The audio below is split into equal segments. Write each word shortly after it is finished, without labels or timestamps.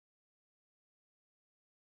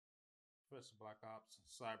ProfessorBlackOps,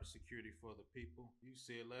 cybersecurity for the people. You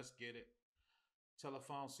see it, let's get it.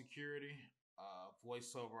 Telephone security,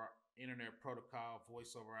 voice over internet protocol,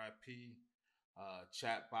 voice over IP,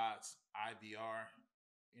 chatbots, IVR,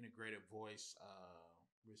 integrated voice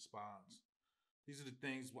response. These are the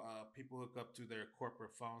things people hook up to their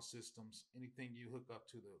corporate phone systems. Anything you hook up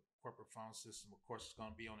to the corporate phone system, of course, is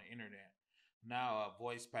going to be on the internet. Now, a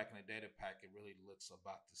voice pack and a data packet really looks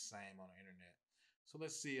about the same on the internet. So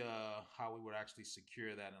let's see how we would actually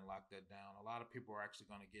secure that and lock that down. A lot of people are actually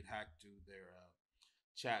going to get hacked to their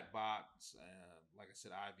chat bots, like I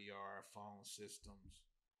said, IVR, phone systems.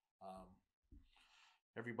 Um,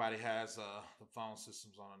 Everybody has the phone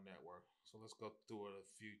systems on a network. So let's go through it, a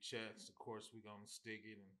few checks. Of course, we're going to STIG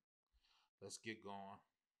it and let's get going.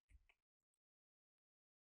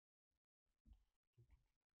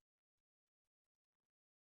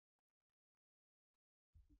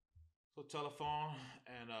 So telephone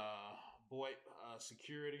and VoIP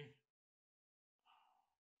security.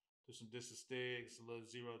 Do some distance STIGs, a little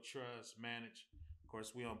zero trust, manage. Of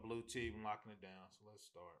course, we on blue team locking it down. So let's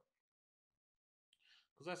start.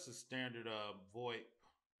 Because that's the standard VoIP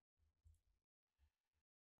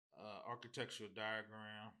architectural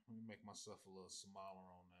diagram. Let me make myself a little smaller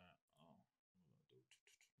on that.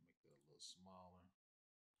 Make that a little smaller.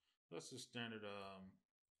 That's the standard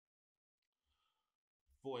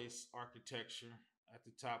voice architecture. At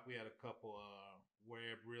the top, we had a couple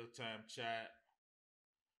web real-time chat.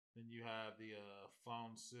 Then you have the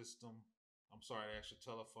phone system. I'm sorry, the actual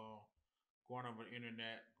telephone. Going over the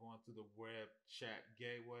internet, going through the web chat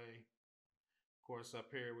gateway. Of course,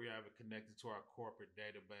 up here we have it connected to our corporate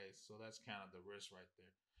database. So that's kind of the risk right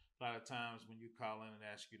there. A lot of times when you call in and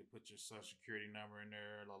ask you to put your social security number in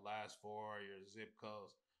there, the last four, your zip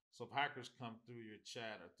codes. So if hackers come through your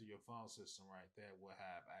chat or through your phone system right there, will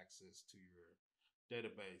have access to your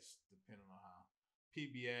database, depending on how.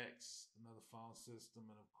 PBX, another phone system,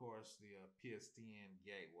 and of course the PSTN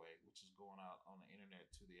gateway, which is going out on the internet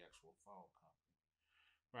to the actual phone company.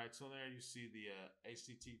 Right, so there you see the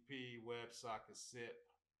HTTP, WebSocket, SIP,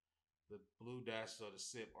 the blue dash or the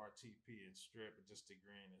SIP, RTP, and strip, and just the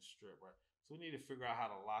green and strip, right? So we need to figure out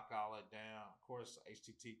how to lock all that down. Of course,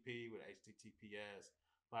 HTTP with HTTPS.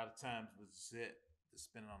 A lot of times with zip,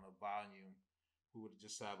 depending on the volume, we would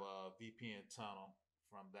just have a VPN tunnel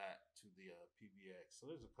from that to the PBX. So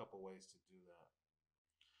there's a couple ways to do that.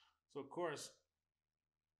 So of course,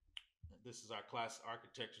 this is our class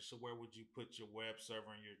architecture. So where would you put your web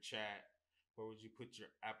server and your chat? Where would you put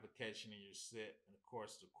your application and your SIP? And of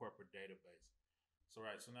course, the corporate database. So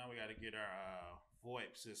right, so now we got to get our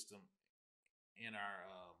VoIP system in our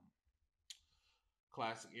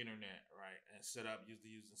classic internet, right? And set up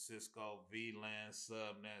usually using Cisco, VLAN,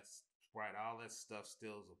 subnets, right? All that stuff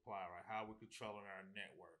still apply, right? How we controlling our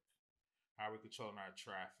network, how we controlling our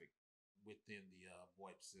traffic within the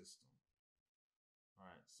VoIP system. All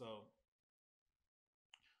right, so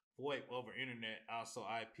VoIP over internet, also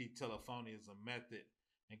IP telephony, is a method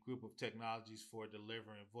and group of technologies for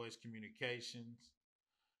delivering voice communications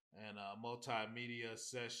and multimedia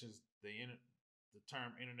sessions. The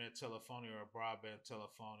term internet telephony or broadband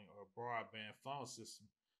telephony or broadband phone system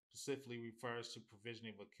specifically refers to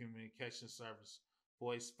provisioning of a communication service,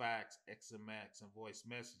 voice, fax, XMX, and voice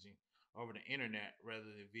messaging over the internet rather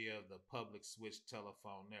than via the public switch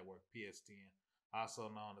telephone network, PSTN,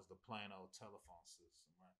 also known as the plain old telephone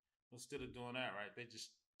system, right? Instead of doing that, right, they're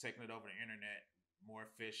just taking it over the internet, more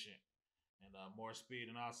efficient and more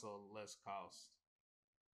speed and also less cost.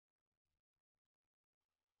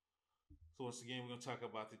 So once again, we're going to talk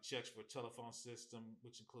about the checks for telephone system,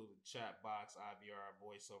 which include the chat box, IVR,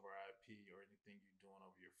 voice over IP, or anything you're doing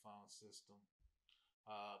over your phone system.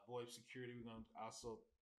 VoIP security, we're going to also,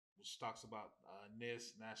 which talks about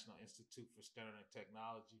NIST, National Institute for Standard and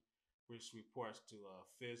Technology, which reports to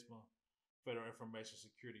FISMA, Federal Information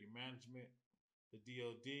Security Management, the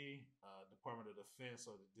DoD, Department of Defense,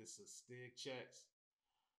 or the STIG checks.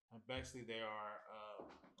 And basically, there are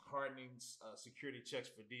hardening security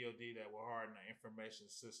checks for DoD that will harden the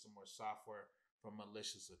information system or software from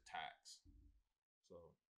malicious attacks.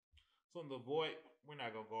 So in the VoIP, we're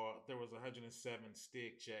not gonna go. There was 107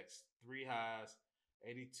 STIG checks, 3 highs,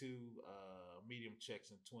 82 medium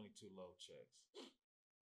checks, and 22 low checks.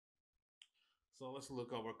 So let's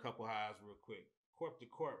look over a couple highs real quick. Corp to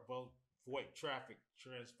corp VoIP traffic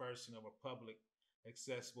transversing of a public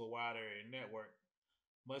accessible wide area network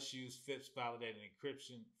must use FIPS validated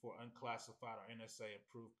encryption for unclassified or NSA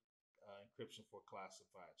approved encryption for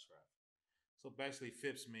classified traffic. So basically,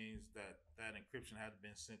 FIPS means that that encryption had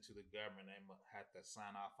been sent to the government. They had to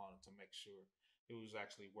sign off on it to make sure it was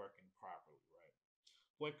actually working properly, right?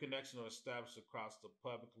 VoIP connections are established across the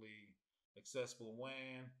publicly accessible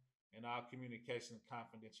WAN, and all communication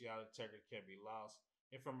confidentiality integrity can be lost.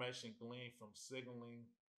 Information gleaned from signaling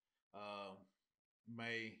um,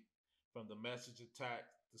 may from the message attack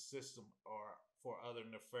the system or for other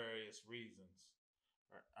nefarious reasons.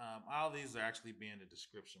 All these are actually be in the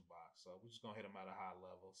description box, so we're just gonna hit them at a high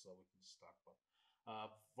level so we can just talk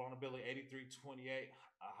about vulnerability 8328.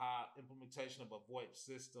 A high implementation of a VoIP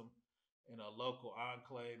system in a local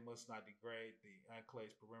enclave must not degrade the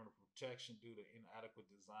enclave's perimeter protection due to inadequate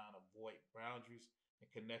design of VoIP boundaries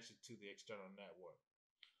and connection to the external network.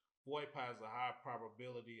 VoIP has a high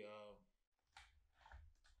probability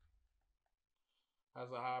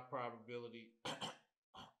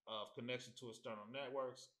of connection to external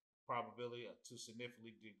networks, probability to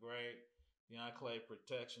significantly degrade the enclave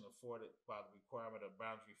protection afforded by the requirement of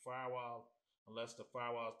boundary firewall, unless the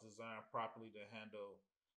firewall is designed properly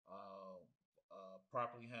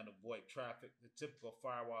handle VoIP traffic. The typical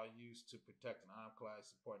firewall used to protect an enclave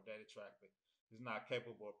supporting data traffic is not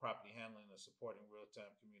capable of properly handling or supporting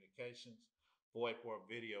real-time communications, VoIP, or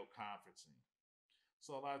video conferencing.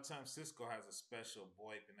 So a lot of times Cisco has a special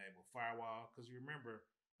VoIP enabled firewall because you remember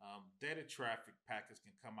data traffic packets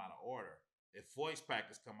can come out of order. If voice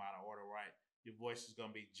packets come out of order, right, your voice is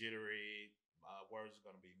going to be jittery, words are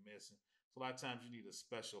going to be missing. So a lot of times you need a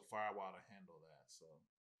special firewall to handle that. So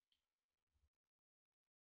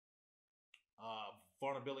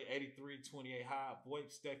vulnerability 8328 high VoIP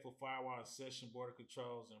stateful firewall and session border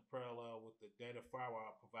controls in parallel with the data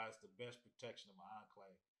firewall provides the best protection of an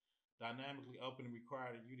enclave. Dynamically opening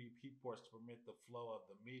required UDP ports to permit the flow of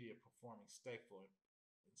the media, performing stateful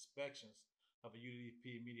inspections of a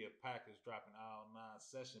UDP media package, dropping all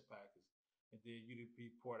non-session packets, and then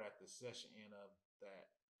UDP port at the session end of that.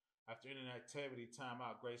 After internet activity,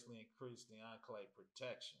 timeout greatly increased the enclave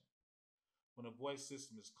protection. When a voice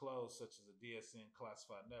system is closed, such as a DSN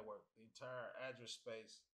classified network, the entire address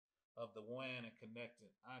space of the WAN and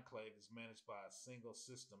connected enclave is managed by a single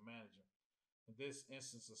system manager. In this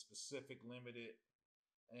instance, a specific, limited,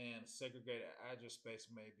 and segregated address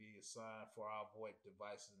space may be assigned for all VoIP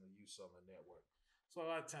devices in the use on the network. So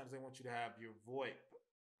a lot of times they want you to have your VoIP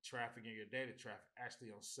traffic and your data traffic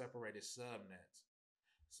actually on separated subnets.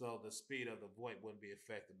 So the speed of the VoIP wouldn't be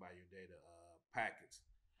affected by your data packets.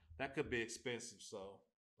 That could be expensive,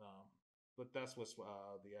 but that's what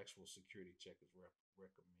the actual security check is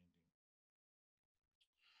recommending.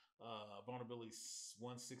 Vulnerability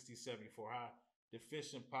 16074 high,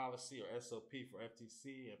 deficient policy or SOP for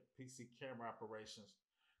FTC and PC camera operations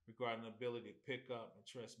regarding the ability to pick up and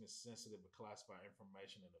transmit sensitive and classified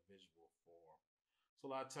information in a visual form. So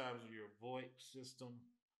a lot of times with your VoIP system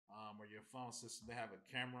or your phone system, they have a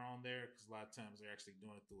camera on there because a lot of times they're actually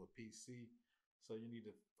doing it through a PC. So you need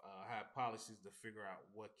to have policies to figure out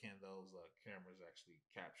what can those cameras actually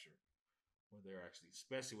capture when they're actually,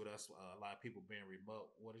 especially with us, a lot of people being remote.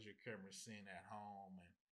 What is your camera seeing at home, and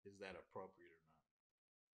is that appropriate or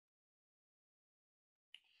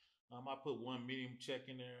not? I put one medium check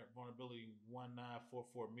in there. Vulnerability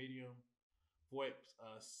 1944 medium. VoIP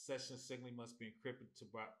session signaling must be encrypted to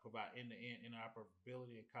provide end-to-end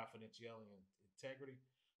interoperability and confidentiality and integrity.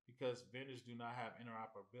 Because vendors do not have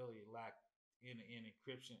interoperability, lack end-to-end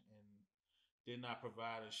encryption, and did not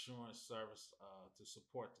provide assurance service to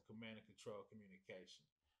support the command and control communication.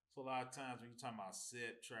 So a lot of times when you're talking about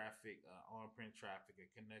SIP traffic, on-prem traffic, and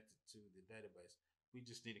connected to the database, we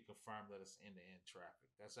just need to confirm that it's end-to-end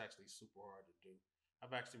traffic. That's actually super hard to do.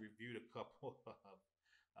 I've actually reviewed a couple of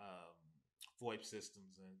VoIP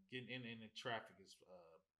systems, and getting in traffic is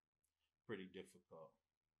pretty difficult.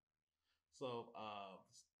 So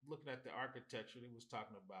looking at the architecture, it was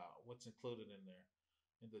talking about what's included in there.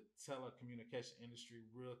 In the telecommunication industry,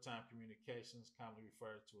 real-time communications, commonly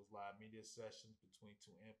referred to as live media sessions between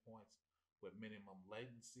two endpoints with minimum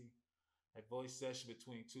latency. A voice session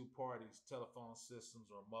between two parties, telephone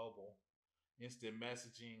systems or mobile. Instant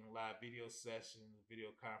messaging, live video sessions,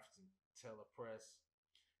 video conferencing, telepress.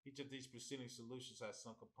 Each of these preceding solutions has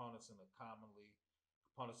some components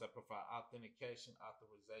components that provide authentication,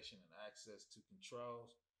 authorization, and access to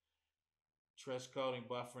controls, trust coding,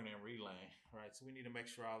 buffering, and relaying, right? So we need to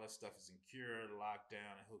make sure all that stuff is secure, locked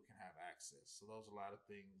down, and who can have access. So those are a lot of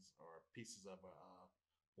things or pieces of a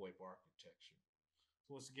VoIP architecture.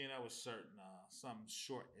 So once again, that was something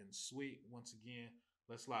short and sweet. Once again,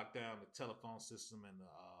 let's lock down the telephone system and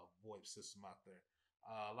the VoIP system out there.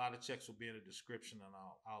 A lot of checks will be in the description, and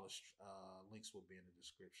all the links will be in the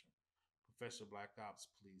description. Professor Black Ops,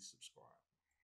 please subscribe.